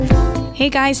Hey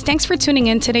guys, thanks for tuning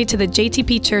in today to the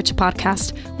JTP Church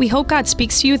podcast. We hope God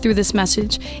speaks to you through this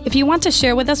message. If you want to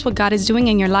share with us what God is doing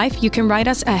in your life, you can write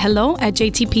us at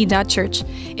hello@jtp.church.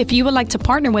 If you would like to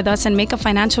partner with us and make a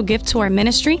financial gift to our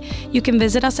ministry, you can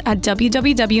visit us at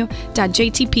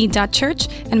www.jtp.church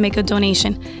and make a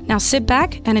donation. Now sit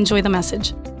back and enjoy the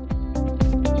message.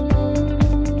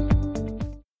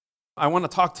 I want to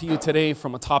talk to you today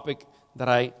from a topic that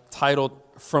I titled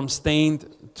From Stained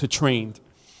to Trained.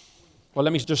 Well,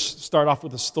 let me just start off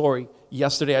with a story.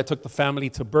 Yesterday, I took the family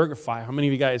to BurgerFi. How many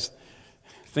of you guys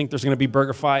think there's going to be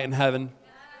BurgerFi in heaven?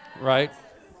 Right?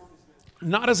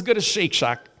 Not as good as Shake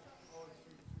Shack,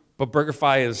 but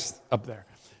BurgerFi is up there.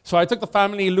 So I took the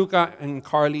family, Luca and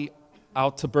Carly,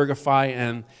 out to BurgerFi,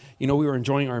 and we were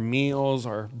enjoying our meals,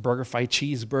 our BurgerFi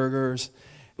cheeseburgers.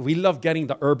 We love getting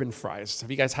the urban fries.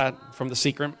 Have you guys had from the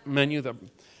secret menu? The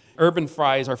urban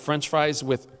fries are French fries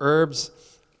with herbs,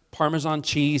 Parmesan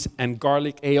cheese, and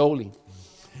garlic aioli.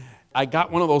 I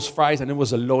got one of those fries, and it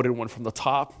was a loaded one from the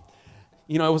top.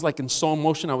 It was like in slow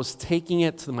motion. I was taking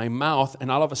it to my mouth,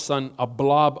 and all of a sudden, a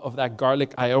blob of that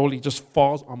garlic aioli just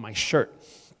falls on my shirt.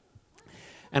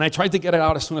 And I tried to get it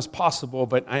out as soon as possible,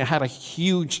 but I had a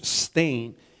huge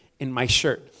stain in my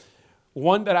shirt.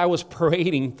 One that I was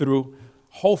parading through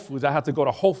Whole Foods. I had to go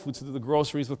to Whole Foods to do the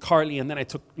groceries with Carly, and then I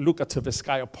took Luca to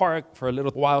Vizcaya Park for a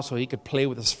little while so he could play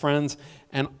with his friends.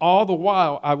 And all the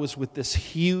while, I was with this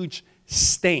huge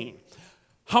stain.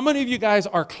 How many of you guys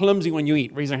are clumsy when you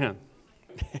eat? Raise your hand.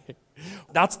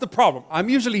 That's the problem. I'm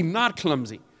usually not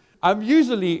clumsy. I'm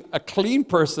usually a clean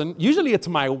person. Usually it's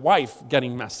my wife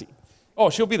getting messy. Oh,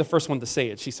 she'll be the first one to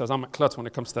say it. She says, I'm a klutz when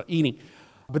it comes to eating.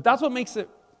 But that's what makes it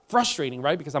frustrating,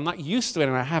 right? Because I'm not used to it,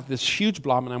 and I have this huge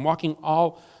blob, and I'm walking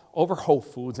all over Whole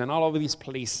Foods and all over these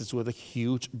places with a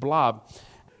huge blob.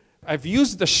 I've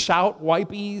used the Shout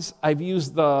Wipies. I've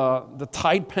used the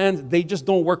Tide pens. They just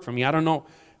don't work for me. I don't know.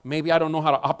 Maybe I don't know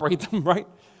how to operate them right,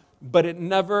 but it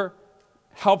never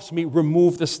helps me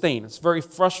remove the stain. It's very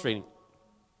frustrating.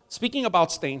 Speaking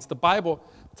about stains, the Bible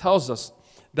tells us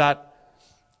that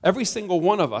every single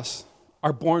one of us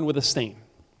are born with a stain.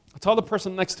 Tell the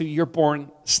person next to you, you're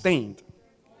born stained.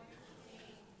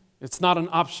 It's not an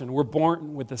option. We're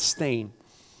born with a stain,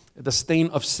 the stain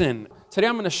of sin. Today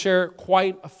I'm going to share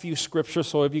quite a few scriptures.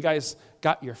 So if you guys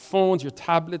got your phones, your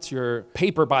tablets, your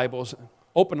paper Bibles,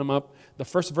 open them up. The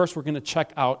first verse we're going to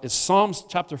check out is Psalms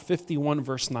chapter 51,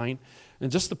 verse 9.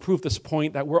 And just to prove this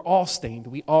point that we're all stained.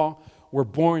 We all were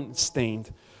born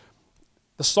stained.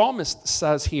 The psalmist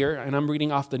says here, and I'm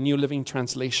reading off the New Living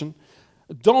Translation,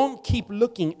 "Don't keep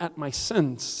looking at my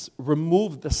sins.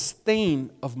 Remove the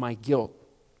stain of my guilt."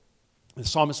 The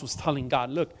psalmist was telling God,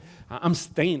 look, I'm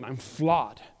stained. I'm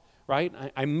flawed, right?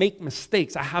 I make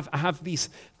mistakes. I have these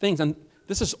things. And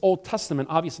this is Old Testament.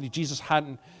 Obviously, Jesus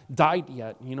hadn't died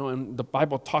yet, and the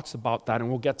Bible talks about that. And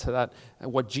we'll get to that,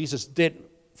 what Jesus did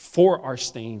for our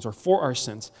stains or for our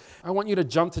sins. I want you to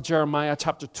jump to Jeremiah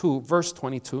chapter 2, verse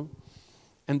 22.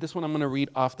 And this one I'm going to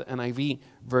read off the NIV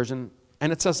version.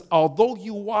 And it says, "Although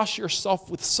you wash yourself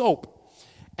with soap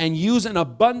and use an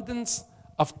abundance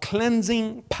of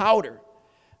cleansing powder,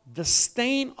 the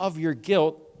stain of your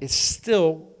guilt is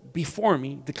still before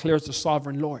me, declares the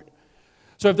sovereign Lord."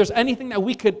 So if there's anything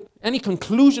that any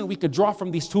conclusion we could draw from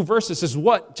these two verses is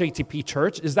what, JTP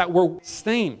Church, is that we're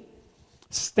stained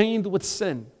with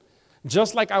sin.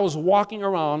 Just like I was walking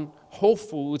around Whole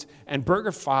Foods and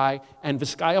BurgerFi and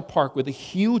Vizcaya Park with a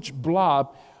huge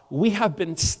blob, we have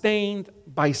been stained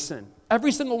by sin.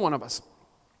 Every single one of us.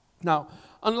 Now,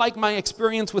 unlike my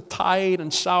experience with Tide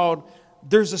and Shout,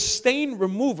 there's a stain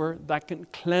remover that can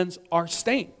cleanse our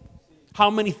stain. How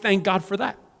many thank God for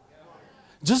that?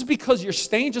 Just because you're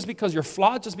stained, just because you're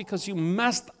flawed, just because you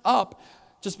messed up,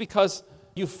 just because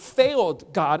you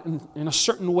failed God in a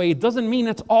certain way, doesn't mean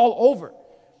it's all over.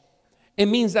 It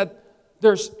means that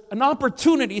there's an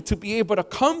opportunity to be able to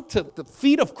come to the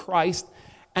feet of Christ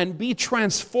and be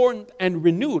transformed and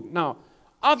renewed. Now,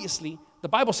 obviously, the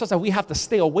Bible says that we have to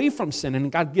stay away from sin,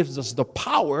 and God gives us the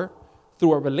power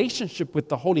through a relationship with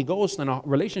the Holy Ghost and a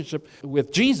relationship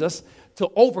with Jesus to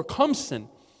overcome sin.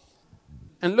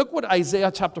 And look what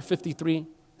Isaiah chapter 53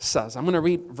 says. I'm going to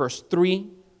read verse 3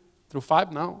 through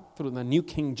 5 now, through the New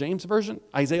King James Version.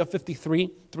 Isaiah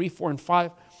 53, 3, 4, and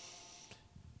 5.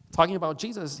 Talking about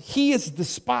Jesus. "He is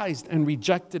despised and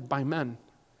rejected by men,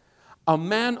 a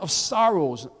man of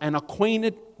sorrows and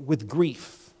acquainted with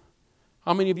grief."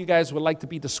 How many of you guys would like to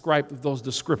be described with those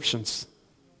descriptions?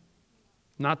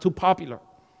 Not too popular.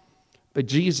 But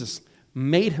Jesus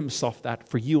made himself that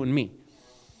for you and me.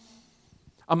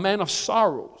 A man of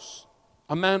sorrows.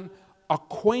 A man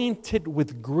acquainted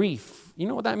with grief. You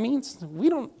know what that means? We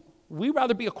don't we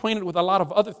rather be acquainted with a lot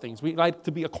of other things. We like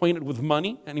to be acquainted with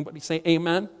money. Anybody say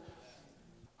amen?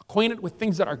 Acquainted with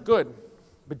things that are good.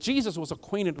 But Jesus was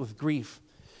acquainted with grief.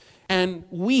 And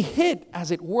we hid,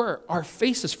 as it were, our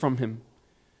faces from him.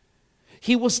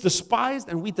 He was despised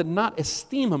and we did not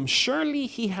esteem him. Surely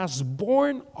he has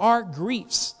borne our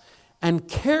griefs and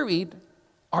carried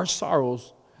our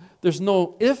sorrows. There's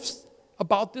no ifs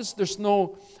about this. There's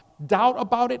no doubt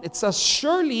about it. It says,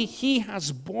 surely he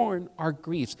has borne our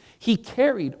griefs. He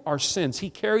carried our sins.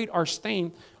 He carried our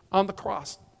stain on the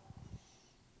cross.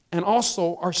 And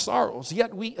also our sorrows.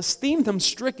 Yet we esteemed him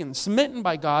stricken, smitten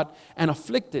by God, and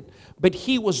afflicted. But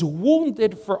he was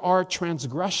wounded for our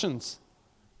transgressions.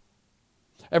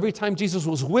 Every time Jesus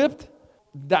was whipped,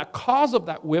 that cause of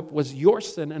that whip was your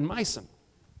sin and my sin.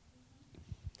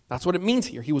 That's what it means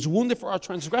here. He was wounded for our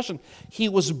transgression. He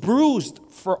was bruised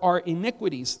for our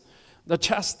iniquities. The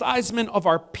chastisement of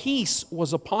our peace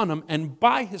was upon him, and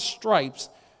by his stripes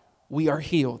we are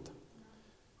healed.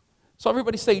 So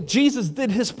everybody say, Jesus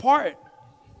did his part.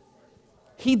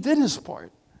 He did his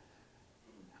part.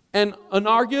 And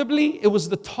unarguably, it was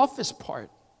the toughest part.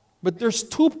 But there's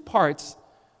two parts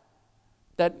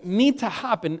that need to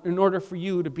happen in order for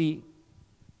you to be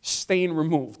stain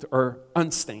removed or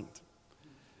unstained.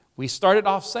 We started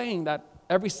off saying that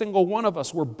every single one of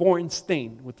us were born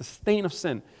stained with the stain of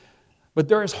sin. But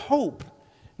there is hope.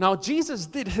 Now, Jesus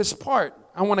did his part.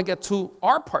 I want to get to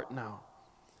our part now.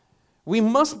 We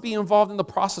must be involved in the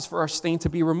process for our stain to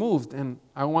be removed. And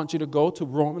I want you to go to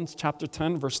Romans chapter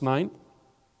 10, verse 9.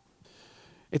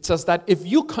 It says that if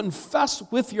you confess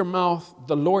with your mouth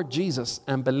the Lord Jesus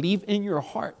and believe in your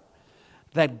heart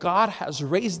that God has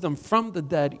raised him from the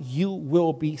dead, you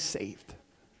will be saved.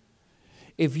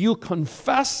 If you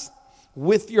confess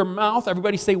with your mouth,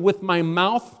 everybody say with my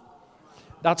mouth.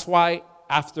 That's why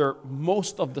after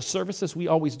most of the services, we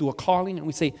always do a calling and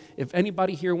we say, if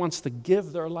anybody here wants to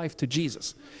give their life to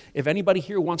Jesus, if anybody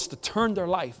here wants to turn their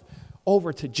life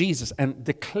over to Jesus and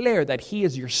declare that he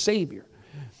is your Savior,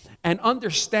 and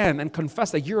understand and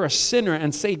confess that you're a sinner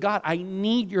and say, God, I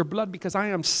need your blood because I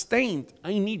am stained.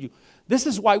 I need you. This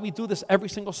is why we do this every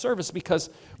single service, because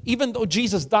even though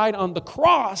Jesus died on the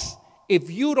cross,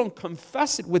 if you don't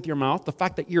confess it with your mouth, the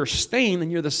fact that you're stained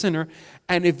and you're the sinner,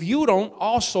 and if you don't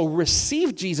also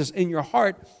receive Jesus in your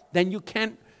heart, then you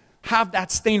can't have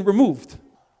that stain removed.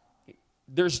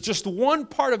 There's just one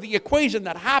part of the equation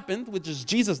that happened, which is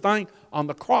Jesus dying on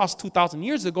the cross 2,000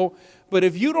 years ago. But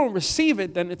if you don't receive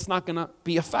it, then it's not going to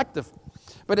be effective.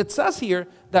 But it says here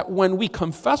that when we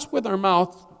confess with our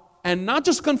mouth, and not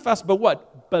just confess, but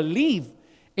what? Believe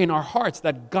in our hearts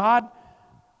that God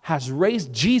has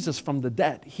raised Jesus from the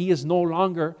dead. He is no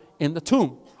longer in the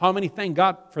tomb. How many thank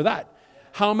God for that?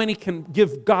 How many can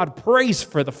give God praise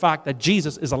for the fact that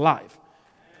Jesus is alive?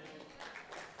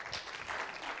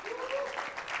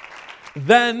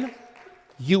 Then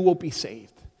you will be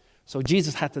saved. So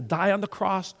Jesus had to die on the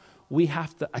cross. We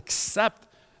have to accept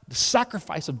the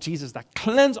sacrifice of Jesus that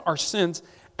cleanse our sins,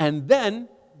 and then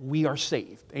we are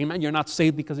saved. Amen. You're not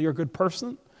saved because you're a good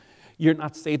person. You're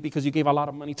not saved because you gave a lot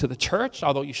of money to the church,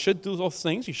 although you should do those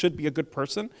things. You should be a good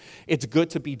person. It's good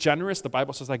to be generous. The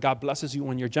Bible says that God blesses you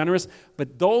when you're generous,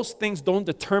 but those things don't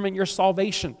determine your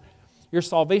salvation. Your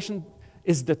salvation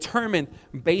is determined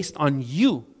based on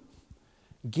you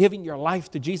giving your life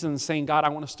to Jesus and saying, God, I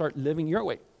want to start living your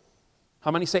way.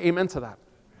 How many say amen to that?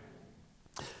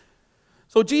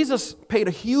 So Jesus paid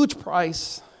a huge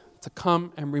price to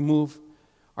come and remove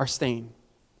our stain.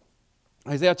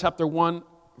 Isaiah chapter 1,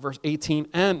 verse 18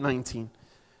 and 19.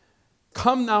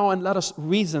 Come now and let us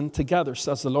reason together,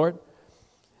 says the Lord.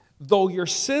 Though your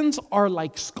sins are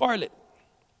like scarlet,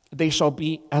 they shall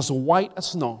be as white as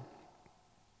snow.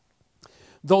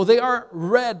 Though they are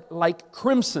red like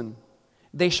crimson,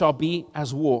 they shall be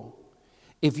as wool.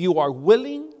 If you are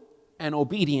willing and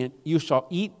obedient, you shall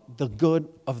eat the good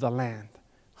of the land.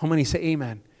 How many say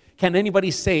amen? Can anybody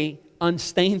say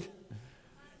unstained?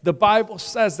 The Bible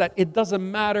says that it doesn't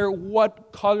matter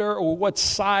what color or what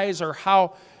size or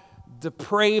how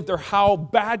depraved or how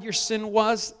bad your sin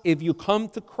was. If you come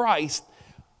to Christ,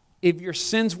 if your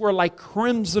sins were like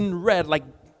crimson red, like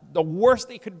the worst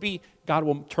they could be, God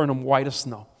will turn them white as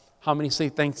snow. How many say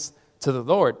thanks to the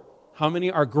Lord? How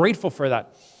many are grateful for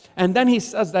that? And then he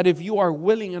says that if you are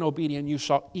willing and obedient, you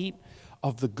shall eat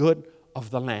of the good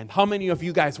of the land. How many of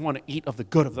you guys want to eat of the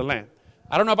good of the land?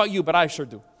 I don't know about you, but I sure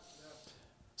do.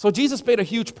 So Jesus paid a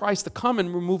huge price to come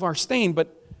and remove our stain,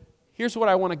 but here's what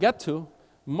I want to get to.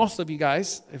 Most of you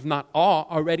guys, if not all,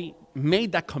 already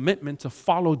made that commitment to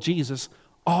follow Jesus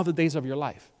all the days of your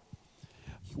life.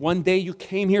 One day you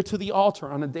came here to the altar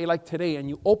on a day like today and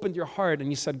you opened your heart and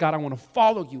you said, God, I want to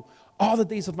follow you all the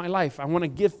days of my life. I want to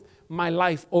give my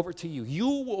life over to you. You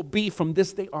will be from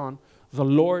this day on the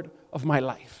Lord of my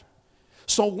life.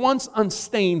 So once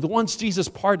unstained, once Jesus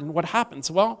pardoned, what happens?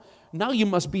 Well, now you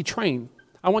must be trained.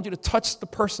 I want you to touch the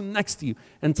person next to you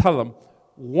and tell them,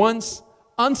 once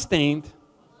unstained,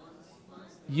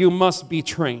 you must be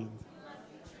trained.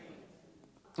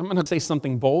 I'm going to say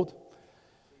something bold.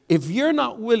 If you're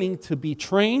not willing to be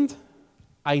trained,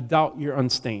 I doubt you're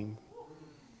unstained.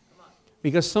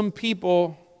 Because some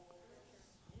people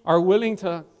are willing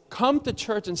to come to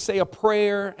church and say a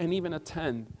prayer and even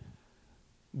attend,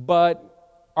 but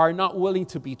are not willing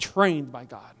to be trained by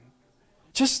God.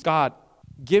 Just God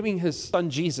giving his son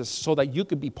Jesus so that you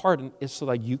could be pardoned is so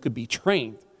that you could be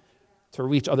trained to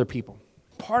reach other people.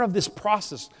 Part of this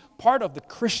process, part of the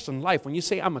Christian life, when you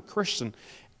say I'm a Christian,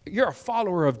 you're a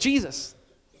follower of Jesus.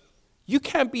 You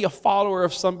can't be a follower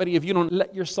of somebody if you don't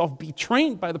let yourself be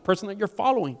trained by the person that you're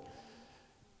following.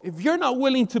 If you're not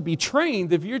willing to be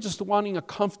trained, if you're just wanting a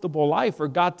comfortable life or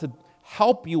God to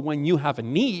help you when you have a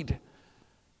need,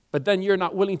 but then you're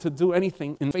not willing to do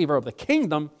anything in favor of the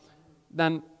kingdom,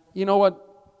 then you know what?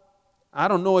 I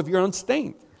don't know if you're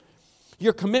unstained.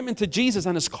 Your commitment to Jesus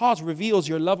and his cause reveals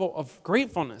your level of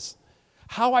gratefulness.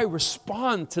 How I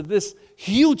respond to this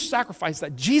huge sacrifice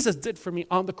that Jesus did for me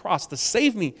on the cross to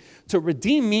save me, to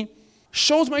redeem me,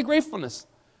 shows my gratefulness.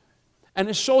 And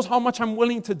it shows how much I'm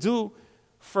willing to do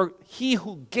for he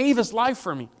who gave his life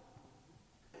for me.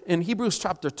 In Hebrews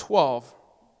chapter 12,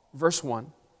 verse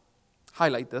 1,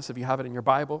 highlight this if you have it in your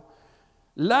Bible.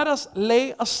 Let us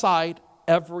lay aside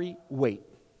every weight.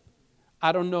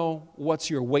 I don't know what's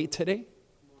your weight today.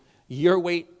 Your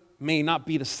weight may not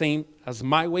be the same as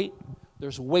my weight.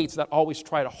 There's weights that always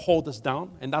try to hold us down,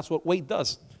 and that's what weight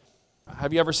does.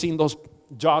 Have you ever seen those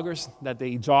joggers that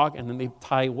they jog and then they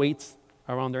tie weights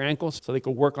around their ankles so they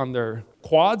could work on their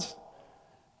quads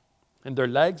and their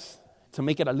legs to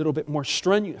make it a little bit more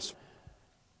strenuous?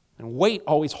 And weight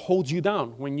always holds you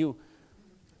down. When you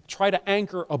try to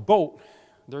anchor a boat,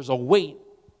 there's a weight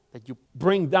that you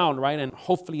bring down, right? And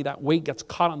hopefully that weight gets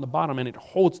caught on the bottom and it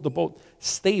holds the boat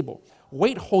stable.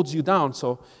 Weight holds you down.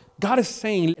 So God is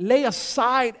saying, lay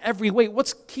aside every weight.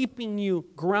 What's keeping you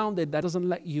grounded that doesn't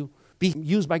let you be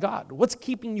used by God? What's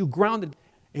keeping you grounded?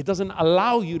 It doesn't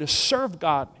allow you to serve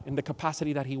God in the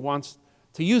capacity that he wants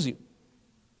to use you.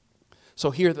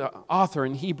 So here the author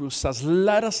in Hebrews says,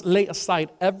 let us lay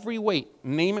aside every weight.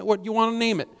 Name it what you want to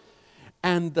name it.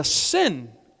 And the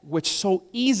sin which so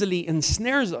easily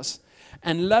ensnares us.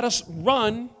 And let us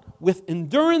run with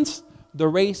endurance the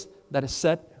race that is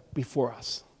set before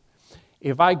us.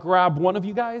 If I grab one of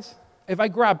you guys, if I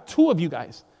grab two of you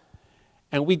guys,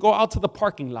 and we go out to the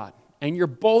parking lot, and you're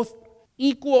both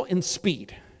equal in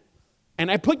speed,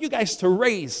 and I put you guys to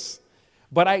race,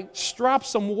 but I strap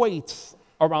some weights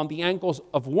around the ankles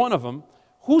of one of them,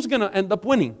 who's going to end up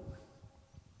winning?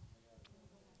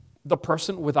 The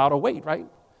person without a weight, right?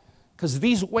 Because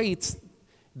these weights,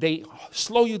 they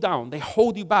slow you down, they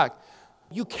hold you back.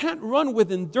 You can't run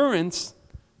with endurance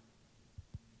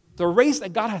the race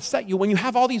that God has set you when you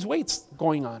have all these weights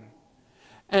going on.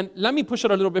 And let me push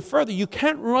it a little bit further. You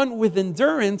can't run with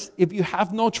endurance if you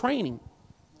have no training.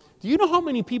 Do you know how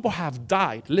many people have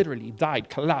died, literally died,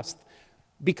 collapsed,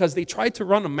 because they tried to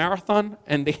run a marathon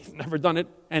and they've never done it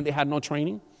and they had no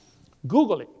training?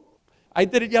 Google it. I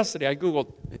did it yesterday. I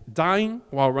Googled dying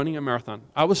while running a marathon.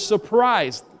 I was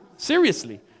surprised.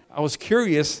 Seriously. I was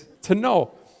curious to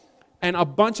know. And a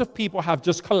bunch of people have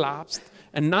just collapsed.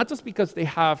 And not just because they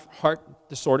have heart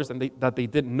disorders and that they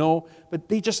didn't know, but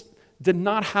they just did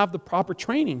not have the proper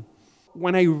training.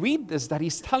 When I read this, that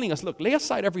he's telling us, look, lay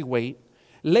aside every weight.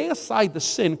 Lay aside the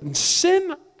sin.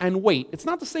 Sin and weight, it's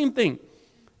not the same thing.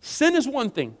 Sin is one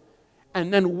thing.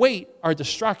 And then weight are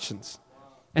distractions.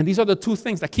 And these are the two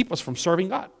things that keep us from serving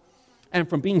God and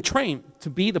from being trained to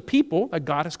be the people that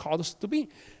God has called us to be.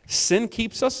 Sin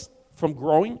keeps us from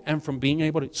growing and from being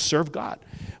able to serve God.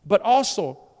 But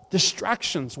also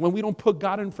distractions when we don't put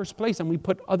God in first place and we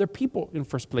put other people in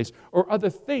first place or other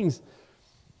things.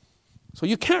 So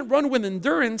you can't run with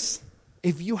endurance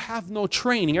if you have no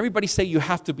training. Everybody say you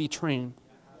have to be trained.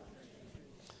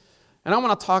 And I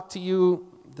want to talk to you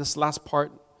this last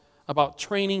part about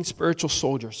training spiritual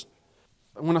soldiers.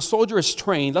 When a soldier is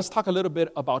trained, let's talk a little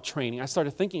bit about training. I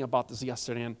started thinking about this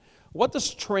yesterday. And what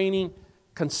does training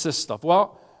consist of?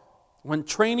 Well, when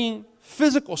training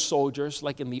physical soldiers,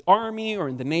 like in the Army or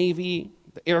in the Navy,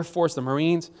 the Air Force, the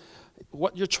Marines,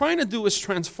 what you're trying to do is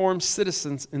transform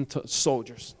citizens into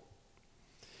soldiers.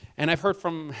 And I've heard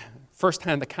from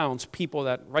firsthand accounts, people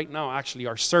that right now actually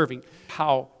are serving,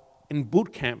 how in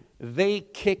boot camp, they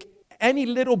kick any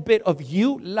little bit of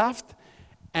you left,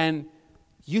 and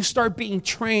you start being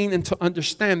trained and to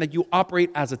understand that you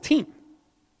operate as a team.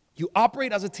 You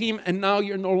operate as a team, and now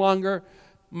you're no longer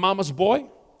mama's boy.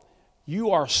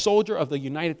 You are a soldier of the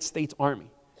United States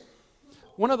Army.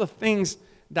 One of the things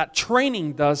that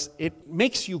training does, it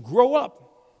makes you grow up.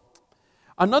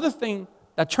 Another thing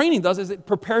that training does is it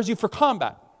prepares you for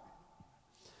combat.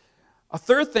 A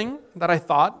third thing that I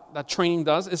thought that training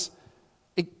does is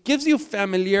it gives you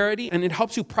familiarity and it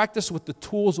helps you practice with the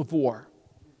tools of war.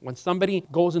 When somebody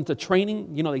goes into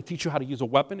training, they teach you how to use a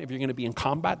weapon. If you're going to be in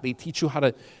combat, they teach you how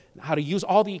to use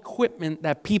all the equipment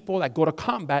that people that go to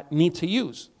combat need to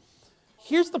use.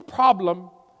 Here's the problem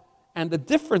and the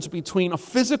difference between a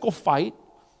physical fight,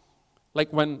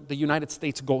 like when the United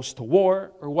States goes to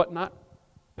war or whatnot,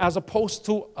 as opposed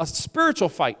to a spiritual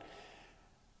fight.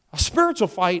 A spiritual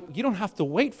fight, you don't have to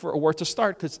wait for a war to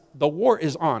start because the war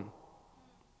is on.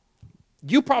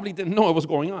 You probably didn't know it was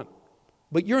going on,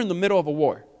 but you're in the middle of a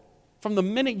war. From the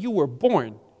minute you were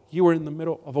born, you were in the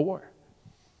middle of a war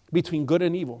between good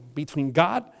and evil, between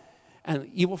God and the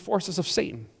evil forces of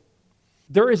Satan.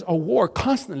 There is a war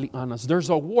constantly on us. There's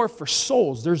a war for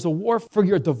souls. There's a war for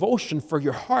your devotion, for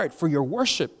your heart, for your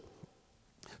worship.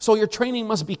 So your training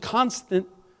must be constant,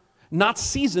 not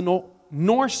seasonal,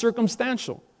 nor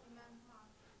circumstantial.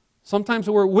 Sometimes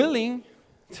we're willing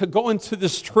to go into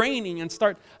this training and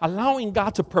start allowing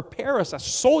God to prepare us as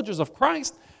soldiers of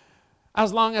Christ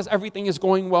as long as everything is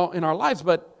going well in our lives.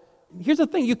 But here's the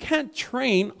thing, you can't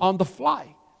train on the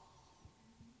fly.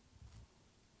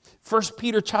 1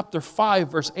 Peter chapter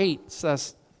 5, verse 8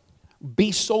 says,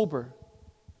 be sober,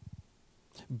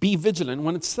 be vigilant.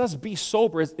 When it says be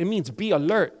sober, it means be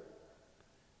alert.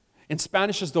 In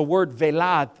Spanish is the word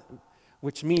velad,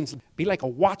 which means be like a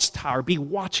watchtower, be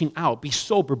watching out, be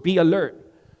sober, be alert.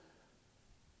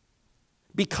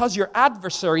 Because your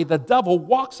adversary, the devil,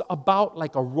 walks about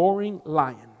like a roaring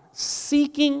lion,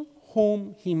 seeking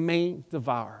whom he may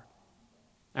devour.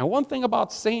 And one thing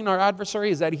about Satan, our adversary,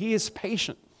 is that he is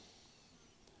patient.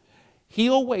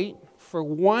 He'll wait for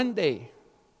one day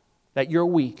that you're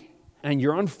weak and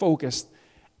you're unfocused,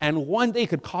 and one day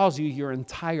could cause you your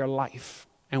entire life.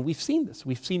 And we've seen this.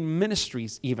 We've seen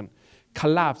ministries even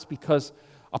collapse because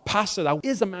a pastor that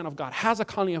is a man of God, has a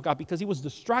calling of God, because he was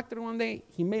distracted one day,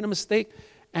 he made a mistake,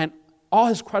 and all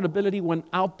his credibility went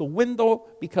out the window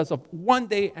because of one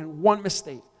day and one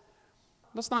mistake.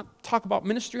 Let's not talk about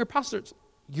ministry or pastors.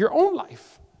 Your own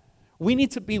life. We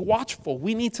need to be watchful.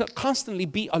 We need to constantly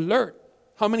be alert.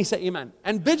 How many say amen?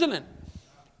 And vigilant.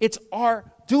 It's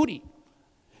our duty.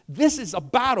 This is a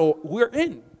battle we're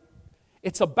in.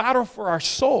 It's a battle for our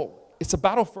soul. It's a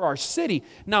battle for our city.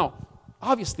 Now,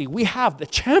 obviously, we have the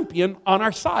champion on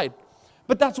our side.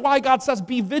 But that's why God says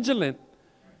be vigilant.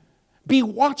 Be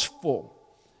watchful.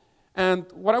 And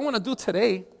what I want to do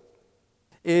today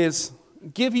is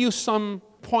give you some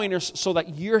pointers so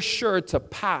that you're sure to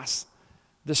pass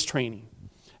this training.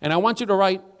 And I want you to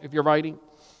write, if you're writing,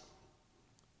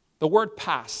 the word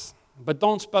pass. But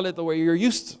don't spell it the way you're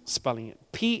used to spelling it.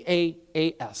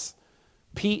 P-A-A-S.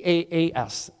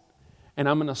 P-A-A-S. And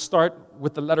I'm going to start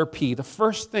with the letter P. The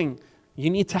first thing you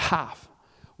need to have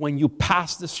when you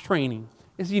pass this training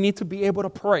is you need to be able to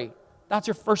pray. That's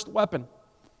your first weapon.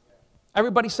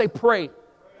 Everybody say pray.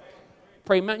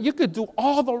 Pray, man. You could do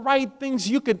all the right things.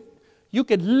 You could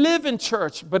live in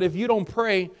church, but if you don't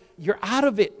pray, you're out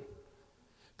of it.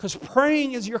 Because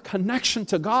praying is your connection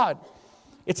to God.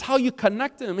 It's how you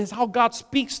connect to Him. It's how God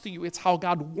speaks to you. It's how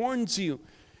God warns you.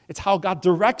 It's how God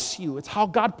directs you. It's how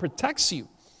God protects you.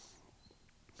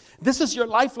 This is your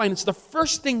lifeline. It's the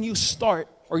first thing you start,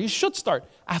 or you should start,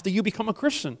 after you become a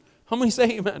Christian. How many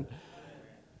say amen?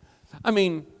 I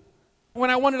mean, when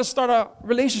I wanted to start a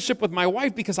relationship with my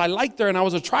wife because I liked her and I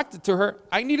was attracted to her,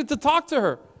 I needed to talk to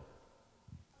her.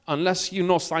 Unless you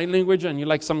know sign language and you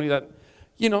like somebody that,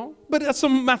 but that's a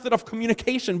method of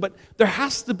communication. But there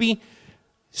has to be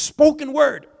spoken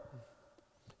word.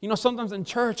 Sometimes in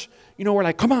church, we're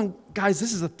like, come on, guys,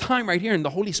 this is a time right here, and the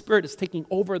Holy Spirit is taking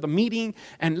over the meeting,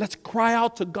 and let's cry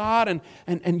out to God.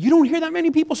 And you don't hear that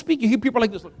many people speak. You hear people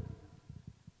like this. Look.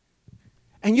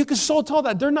 And you can so tell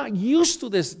that they're not used to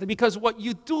this, because what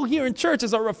you do here in church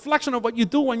is a reflection of what you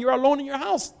do when you're alone in your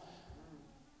house.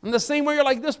 And the same way you're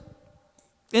like this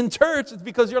in church, it's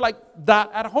because you're like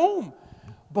that at home.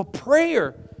 But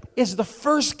prayer is the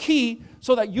first key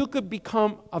so that you could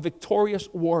become a victorious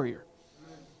warrior.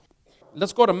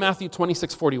 Let's go to Matthew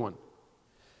 26:41.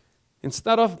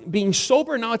 Instead of being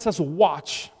sober, now it says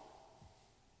watch.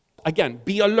 Again,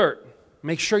 be alert.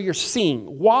 Make sure you're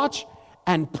seeing. Watch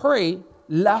and pray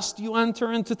lest you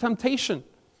enter into temptation.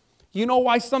 You know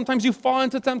why sometimes you fall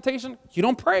into temptation? You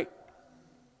don't pray.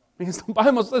 Because the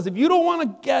Bible says if you don't want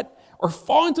to get or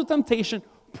fall into temptation,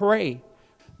 pray.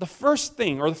 The first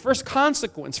thing or the first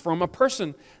consequence from a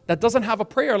person that doesn't have a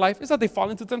prayer life is that they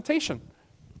fall into temptation.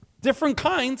 Different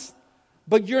kinds,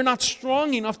 but you're not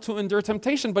strong enough to endure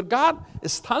temptation. But God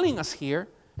is telling us here,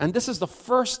 and this is the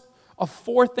first of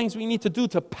 4 things we need to do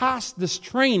to pass this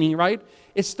training, right?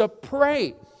 It's to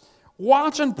pray.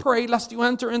 Watch and pray lest you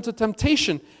enter into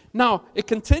temptation. Now, it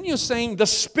continues saying, the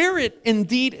spirit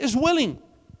indeed is willing.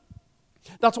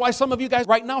 That's why some of you guys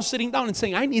right now sitting down and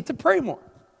saying, I need to pray more.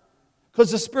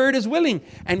 Because the spirit is willing.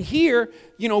 And here,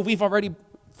 we've already,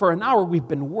 for an hour, we've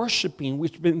been worshiping.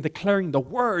 We've been declaring the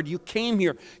word. You came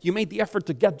here. You made the effort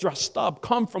to get dressed up,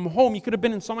 come from home. You could have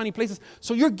been in so many places.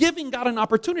 So you're giving God an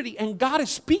opportunity, and God is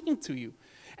speaking to you.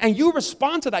 And you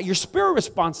respond to that. Your spirit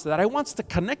responds to that. I want to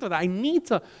connect with that. I need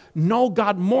to know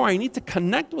God more. I need to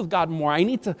connect with God more. I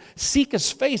need to seek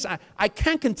His face. I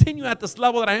can't continue at this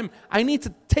level that I am. I need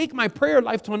to take my prayer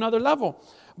life to another level.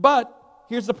 But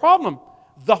here's the problem.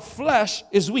 The flesh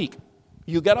is weak.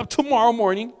 You get up tomorrow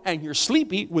morning and you're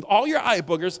sleepy with all your eye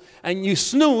boogers and you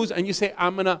snooze and you say,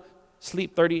 I'm going to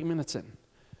sleep 30 minutes in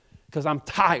because I'm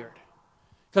tired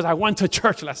because I went to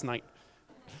church last night.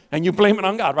 And you blame it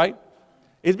on God, right?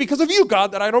 It's because of you,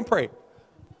 God, that I don't pray.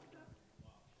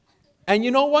 And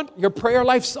you know what? Your prayer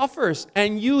life suffers.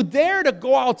 And you dare to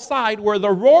go outside where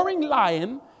the roaring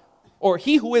lion, or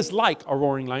he who is like a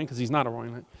roaring lion, because he's not a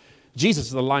roaring lion. Jesus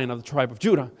is the lion of the tribe of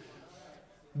Judah.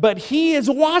 But he is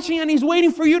watching and he's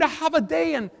waiting for you to have a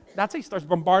day. And that's how he starts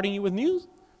bombarding you with news,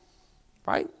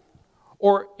 right?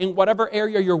 Or in whatever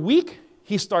area you're weak,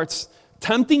 he starts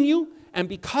tempting you. And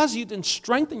because you didn't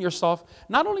strengthen yourself,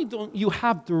 not only don't you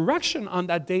have direction on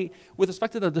that day with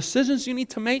respect to the decisions you need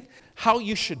to make, how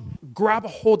you should grab a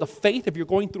hold of faith if you're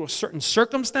going through a certain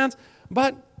circumstance,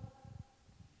 but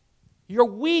you're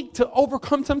weak to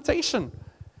overcome temptation.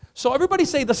 So everybody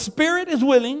say, the spirit is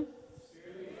willing,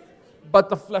 but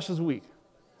the flesh is weak.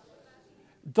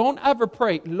 Don't ever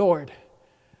pray, Lord,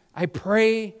 I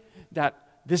pray that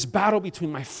this battle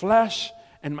between my flesh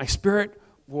and my spirit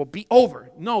will be over.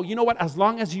 No, you know what? As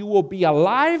long as you will be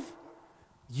alive,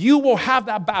 you will have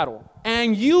that battle.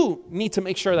 And you need to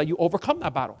make sure that you overcome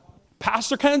that battle.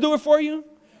 Pastor can't do it for you.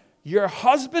 Your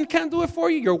husband can't do it for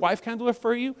you. Your wife can't do it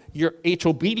for you. Your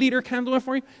HOB leader can't do it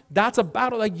for you. That's a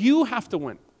battle that you have to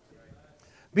win.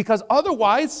 Because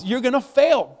otherwise, you're going to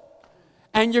fail.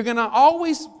 And you're going to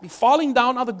always be falling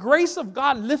down. Now, the grace of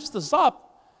God lifts us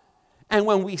up. And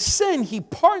when we sin, He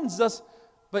pardons us.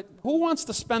 But who wants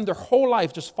to spend their whole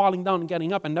life just falling down and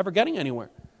getting up and never getting anywhere?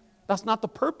 That's not the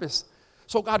purpose.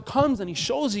 So God comes and He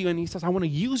shows you and He says, I want to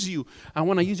use you. I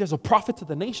want to use you as a prophet to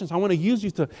the nations. I want to use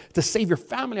you to save your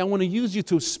family. I want to use you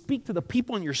to speak to the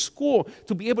people in your school,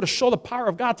 to be able to show the power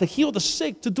of God, to heal the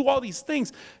sick, to do all these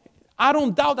things. I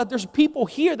don't doubt that there's people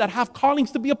here that have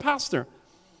callings to be a pastor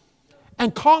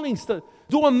and callings to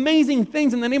do amazing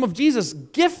things in the name of Jesus,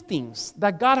 giftings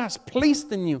that God has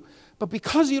placed in you. But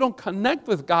because you don't connect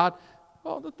with God,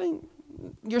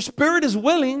 your spirit is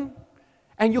willing,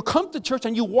 and you come to church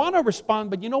and you want to respond,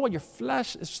 but you know what? Your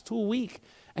flesh is too weak,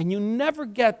 and you never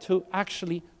get to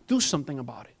actually do something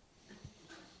about it.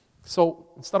 So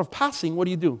instead of passing, what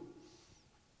do?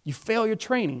 You fail your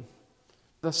training.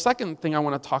 The second thing I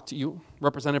want to talk to you,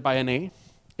 represented by an A,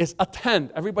 is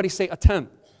attend. Everybody say attend.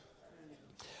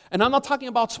 And I'm not talking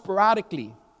about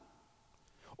sporadically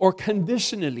or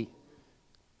conditionally.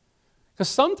 Because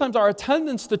sometimes our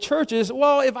attendance to church is,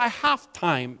 well, if I have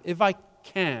time, if I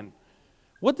can.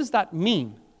 What does that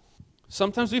mean?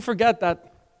 Sometimes we forget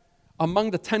that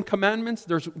among the 10 commandments,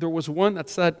 there was one that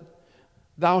said,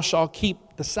 thou shalt keep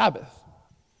the Sabbath.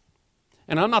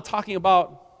 And I'm not talking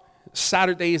about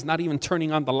Saturdays, not even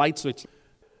turning on the light switch.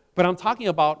 But I'm talking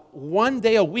about one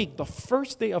day a week, the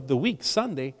first day of the week,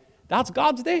 Sunday, that's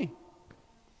God's day.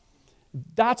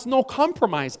 That's no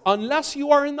compromise. Unless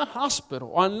you are in the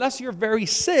hospital, or unless you're very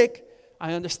sick,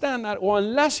 I understand that, or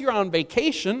unless you're on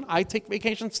vacation, I take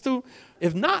vacations too.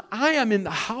 If not, I am in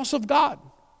the house of God.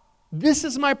 This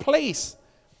is my place.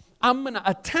 I'm going to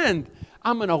attend.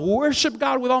 I'm going to worship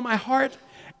God with all my heart,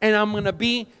 and I'm going to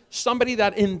be somebody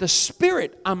that in the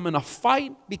spirit, I'm going to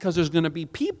fight, because there's going to be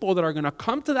people that are going to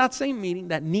come to that same meeting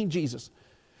that need Jesus.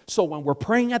 So when we're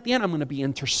praying at the end, I'm going to be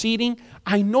interceding.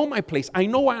 I know my place. I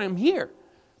know why I'm here.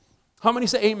 How many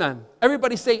say amen?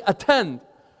 Everybody say attend.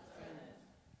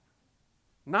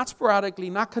 Not sporadically,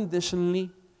 not conditionally,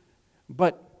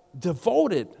 but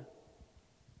devoted.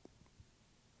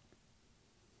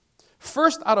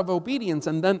 First out of obedience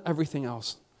and then everything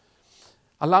else.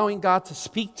 Allowing God to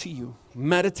speak to you,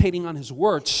 meditating on His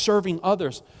word, serving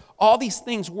others. All these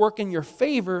things work in your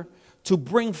favor to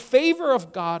bring favor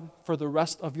of God for the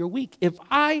rest of your week. If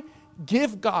I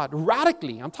give God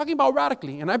radically, I'm talking about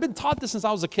radically, and I've been taught this since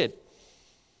I was a kid.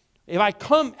 If I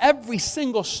come every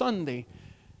single Sunday,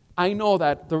 I know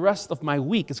that the rest of my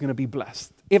week is going to be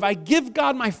blessed. If I give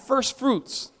God my first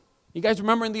fruits, you guys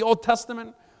remember in the Old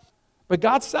Testament? But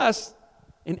God says,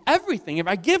 in everything, if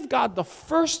I give God the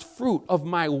first fruit of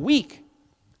my week,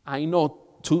 I know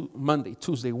Monday,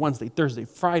 Tuesday, Wednesday, Thursday,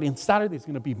 Friday, and Saturday is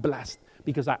going to be blessed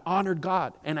because I honored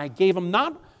God and I gave Him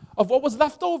not of what was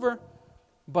left over,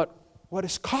 but what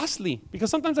is costly. Because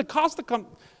sometimes it costs to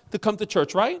come to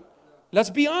church, right? Let's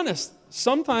be honest.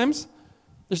 Sometimes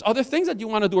there's other things that you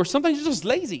want to do, or sometimes you're just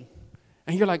lazy.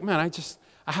 And you're like, man,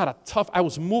 I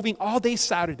was moving all day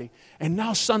Saturday, and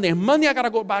now Sunday, and Monday I got to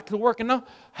go back to work, and now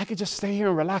I could just stay here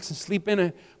and relax and sleep in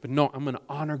it. But no, I'm going to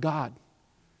honor God.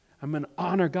 I'm going to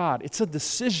honor God. It's a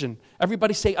decision.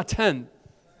 Everybody say attend.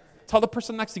 Tell the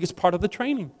person next to you it's part of the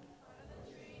training.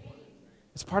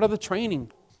 It's part of the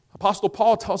training. Apostle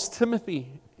Paul tells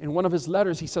Timothy in one of his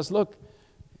letters, he says, look,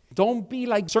 don't be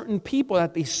like certain people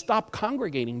that they stop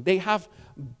congregating. They have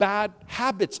bad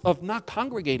habits of not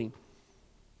congregating.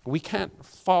 We can't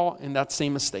fall in that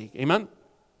same mistake. Amen?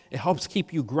 It helps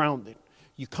keep you grounded.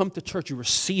 You come to church, you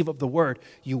receive of the word,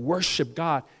 you worship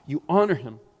God, you honor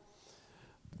Him.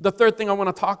 The third thing I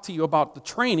want to talk to you about the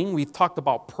training, we've talked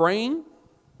about praying.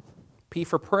 P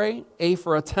for pray, A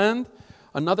for attend,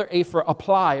 another A for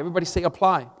apply. Everybody say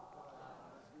apply.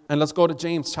 And let's go to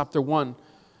James chapter 1,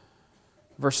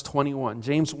 verse 21.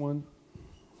 James 1,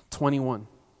 21.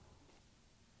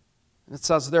 It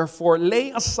says, therefore,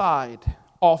 lay aside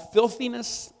all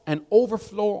filthiness and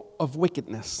overflow of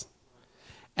wickedness,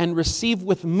 and receive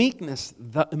with meekness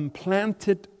the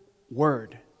implanted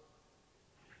word.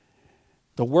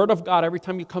 The word of God, every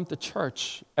time you come to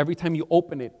church, every time you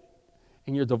open it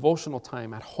in your devotional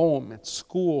time, at home, at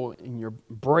school, in your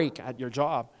break, at your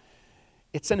job,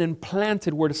 it's an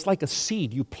implanted word. It's like a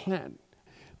seed you plant.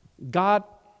 God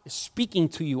is speaking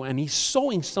to you and He's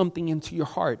sowing something into your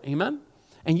heart. Amen?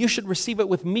 And you should receive it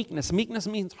with meekness. Meekness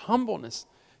means humbleness,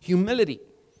 humility,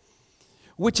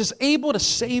 which is able to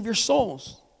save your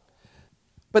souls.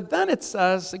 But then it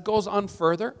says, it goes on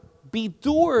further, be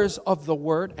doers of the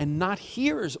word and not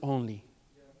hearers only.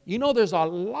 You know, there's a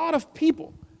lot of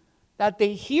people that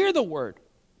they hear the word,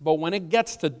 but when it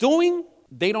gets to doing,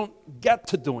 they don't get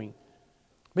to doing.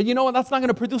 But you know what? That's not going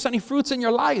to produce any fruits in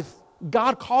your life.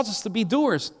 God calls us to be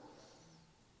doers.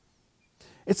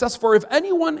 It says, for if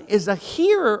anyone is a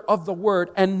hearer of the word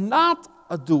and not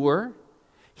a doer,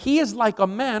 he is like a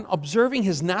man observing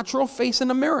his natural face in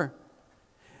a mirror.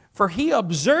 For he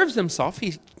observes himself,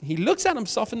 he looks at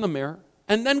himself in the mirror,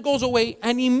 and then goes away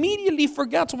and immediately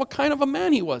forgets what kind of a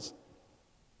man he was.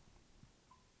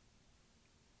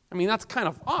 I mean, that's kind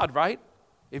of odd, right?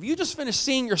 If you just finished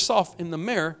seeing yourself in the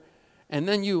mirror, and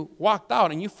then you walked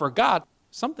out and you forgot,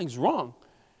 something's wrong.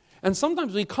 And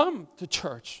sometimes we come to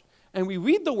church and we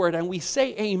read the word and we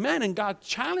say amen, and God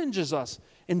challenges us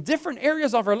in different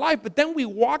areas of our life, but then we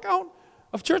walk out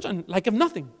of church and like if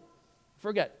nothing,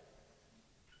 forget.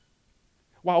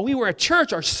 While we were at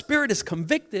church, our spirit is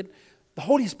convicted. The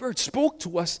Holy Spirit spoke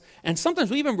to us, and sometimes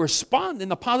we even respond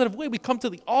in a positive way. We come to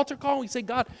the altar call and we say,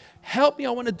 God, help me,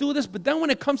 I want to do this. But then when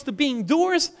it comes to being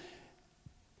doers,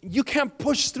 you can't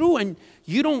push through and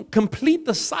you don't complete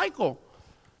the cycle.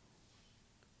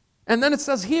 And then it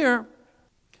says here,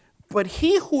 but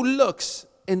he who looks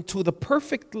into the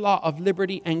perfect law of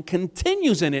liberty and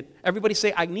continues in it, everybody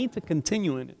say, I need to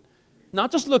continue in it. Not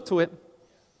just look to it,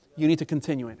 you need to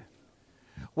continue in it.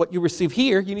 What you receive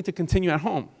here, you need to continue at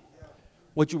home.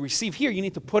 What you receive here, you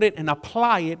need to put it and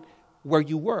apply it where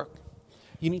you work.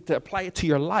 You need to apply it to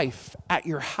your life, at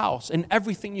your house, in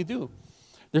everything you do.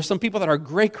 There's some people that are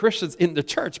great Christians in the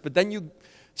church, but then you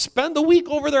spend a week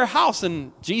over their house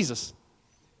and Jesus.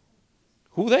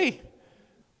 Who they?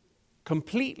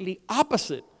 Completely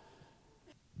opposite.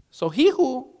 So he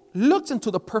who looks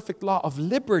into the perfect law of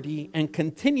liberty and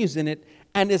continues in it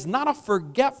and is not a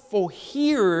forgetful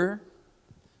hearer,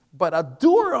 but a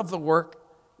doer of the work,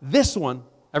 this one,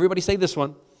 everybody say this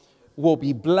one, will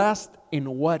be blessed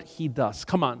in what he does.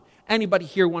 Come on. Anybody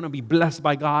here want to be blessed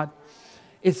by God?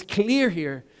 It's clear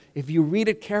here, if you read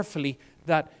it carefully,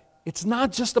 that it's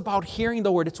not just about hearing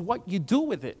the word, it's what you do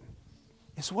with it.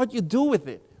 It's what you do with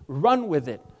it. Run with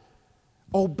it.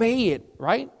 Obey it,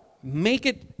 right? Make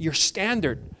it your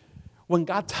standard. when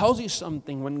God tells you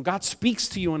something, when God speaks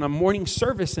to you in a morning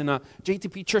service, in a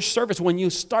JTP church service, when you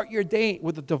start your day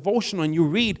with a devotional and you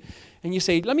read and you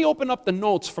say, let me open up the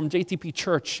notes from JTP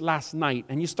church last night,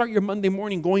 and you start your Monday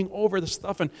morning going over the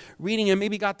stuff and reading, and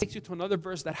maybe God takes you to another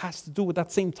verse that has to do with that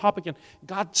same topic, and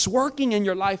God's working in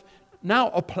your life. Now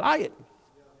apply it.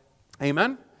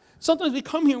 Amen? Sometimes we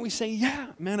come here and we say, yeah,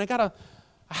 man, I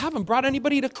haven't brought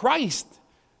anybody to Christ,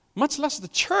 much less the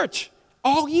church,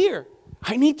 all year.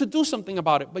 I need to do something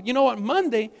about it. But you know what?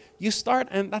 Monday, you start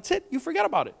and that's it. You forget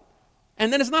about it.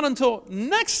 And then it's not until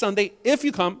next Sunday, if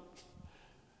you come,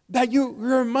 that you're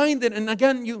reminded. And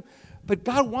again, but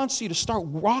God wants you to start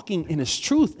walking in His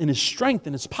truth, in His strength,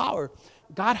 in His power.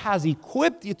 God has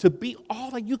equipped you to be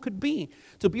all that you could be,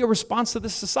 to be a response to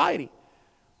this society.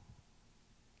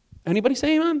 Anybody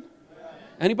say amen?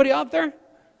 Anybody out there?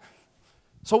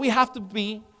 So we have to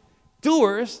be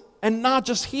doers and not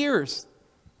just hearers.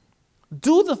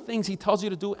 Do the things He tells you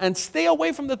to do and stay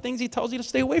away from the things He tells you to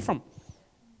stay away from.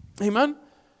 Amen?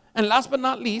 And last but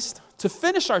not least, to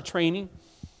finish our training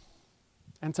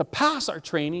and to pass our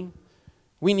training,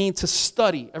 we need to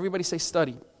study. Everybody say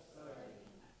study.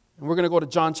 And we're going to go to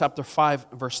John chapter 5,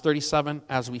 verse 37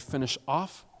 as we finish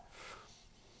off.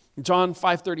 John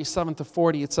 5:37 to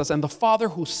 40, it says, and the Father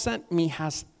who sent me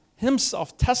has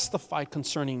Himself testified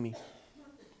concerning me.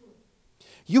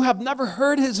 You have never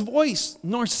heard His voice,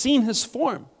 nor seen His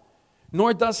form,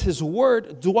 nor does His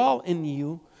word dwell in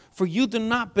you, for you do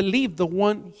not believe the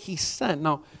one He sent.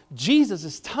 Now, Jesus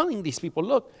is telling these people,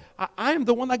 look, I am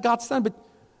the one that God sent, but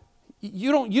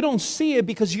you don't see it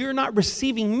because you're not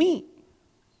receiving me.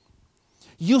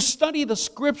 You study the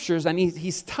scriptures, and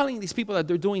he's telling these people that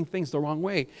they're doing things the wrong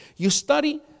way. You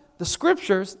study the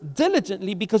scriptures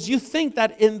diligently because you think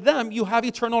that in them you have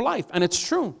eternal life, and it's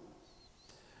true.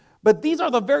 But these are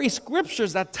the very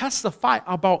scriptures that testify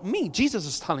about me. Jesus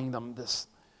is telling them this.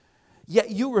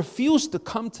 Yet you refuse to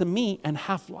come to me and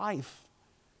have life.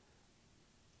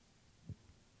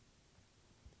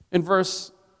 In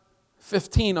verse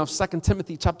 15 of 2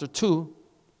 Timothy chapter 2,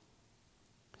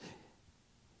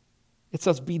 it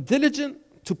says, be diligent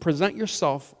to present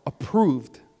yourself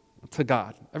approved to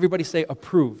God. Everybody say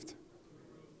approved.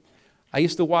 I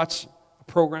used to watch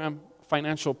a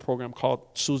financial program called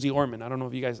Susie Orman. I don't know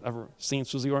if you guys ever seen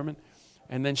Susie Orman.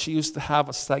 And then she used to have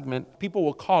a segment. People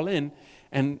will call in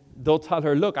and they'll tell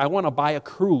her, look, I want to buy a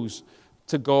cruise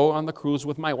to go on the cruise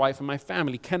with my wife and my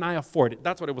family. Can I afford it?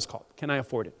 That's what it was called. Can I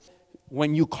afford it?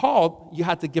 When you called, you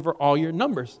had to give her all your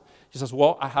numbers. She says,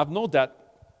 well, I have no debt.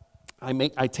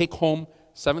 I take home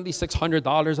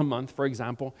 $7,600 a month, for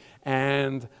example,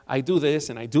 and I do this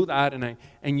and I do that,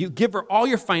 and you give her all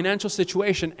your financial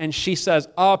situation, and she says,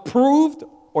 approved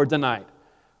or denied.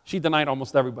 She denied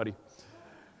almost everybody.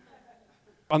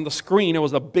 On the screen, it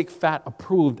was a big fat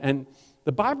approved, and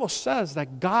the Bible says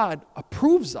that God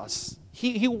approves us.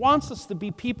 He wants us to be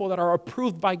people that are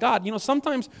approved by God. You know,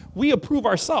 sometimes we approve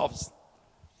ourselves.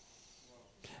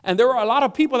 And there are a lot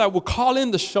of people that will call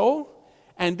in the show,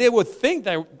 and they would think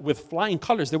that with flying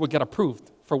colors, they would get approved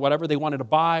for whatever they wanted to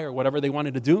buy or whatever they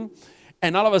wanted to do.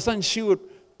 And all of a sudden, she would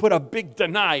put a big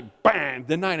denied, bang,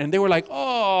 denied. And they were like,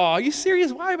 oh, are you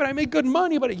serious? Why? But I make good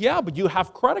money. But yeah, but you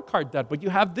have credit card debt. But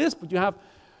you have this, but you have.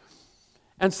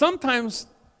 And sometimes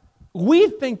we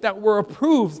think that we're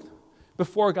approved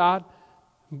before God.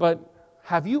 But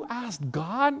have you asked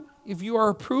God if you are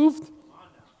approved?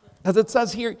 As it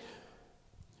says here,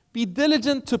 be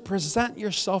diligent to present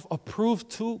yourself approved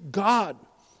to God,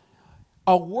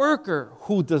 a worker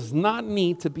who does not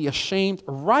need to be ashamed,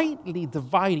 rightly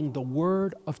dividing the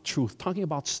word of truth. Talking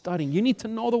about studying. You need to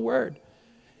know the word.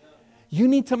 You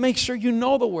need to make sure you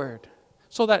know the word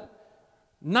so that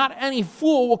not any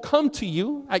fool will come to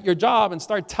you at your job and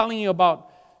start telling you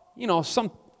about,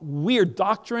 some weird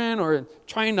doctrine or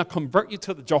trying to convert you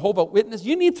to the Jehovah's Witness.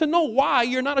 You need to know why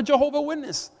you're not a Jehovah's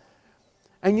Witness.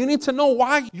 And you need to know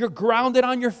why you're grounded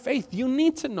on your faith. You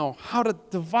need to know how to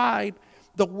divide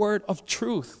the word of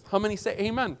truth. How many say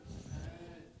amen?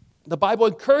 The Bible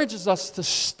encourages us to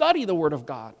study the word of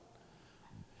God.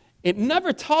 It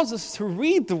never tells us to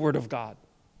read the word of God.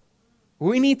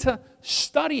 We need to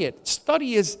study it.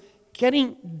 Study is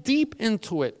getting deep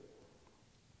into it.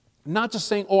 Not just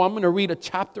saying, I'm going to read a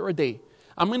chapter a day.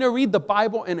 I'm going to read the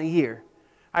Bible in a year.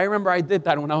 I remember I did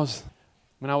that when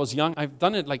I was young. I've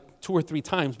done it like 2 or 3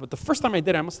 times, but the first time I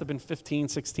did it, I must have been 15,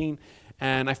 16,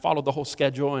 and I followed the whole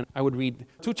schedule, and I would read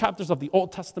 2 chapters of the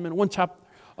Old Testament, 1 chapter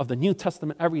of the New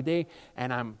Testament every day,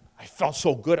 and I felt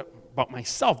so good about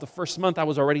myself. The first month, I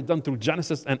was already done through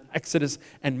Genesis and Exodus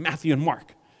and Matthew and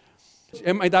Mark.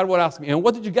 And my dad would ask me, and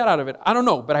what did you get out of it? I don't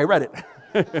know, but I read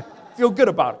it. Feel good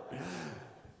about it.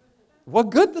 What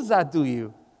good does that do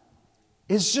you?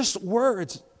 It's just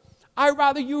words. I'd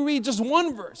rather you read just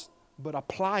one verse, but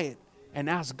apply it and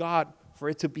ask God for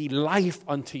it to be life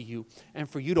unto you and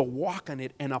for you to walk on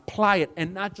it and apply it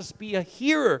and not just be a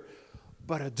hearer,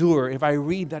 but a doer. If I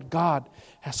read that God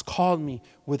has called me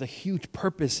with a huge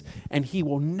purpose and He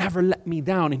will never let me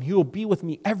down and He will be with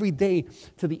me every day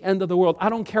to the end of the world. I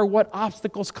don't care what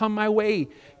obstacles come my way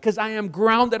because I am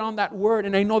grounded on that word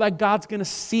and I know that God's going to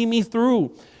see me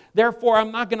through. Therefore,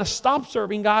 I'm not going to stop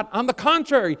serving God. On the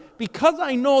contrary, because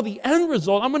I know the end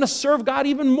result, I'm going to serve God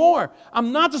even more.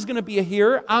 I'm not just going to be a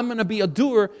hearer. I'm going to be a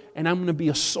doer, and I'm going to be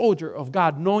a soldier of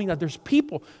God, knowing that there's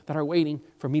people that are waiting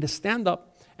for me to stand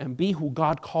up and be who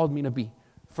God called me to be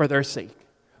for their sake,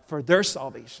 for their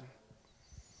salvation.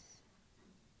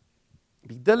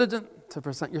 Be diligent to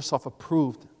present yourself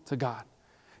approved to God.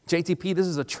 JTP, this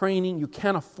is a training you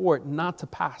can't afford not to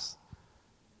pass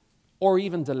or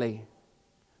even delay.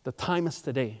 The time is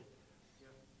today.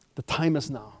 The time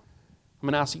is now. I'm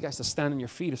going to ask you guys to stand on your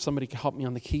feet if somebody can help me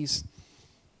on the keys.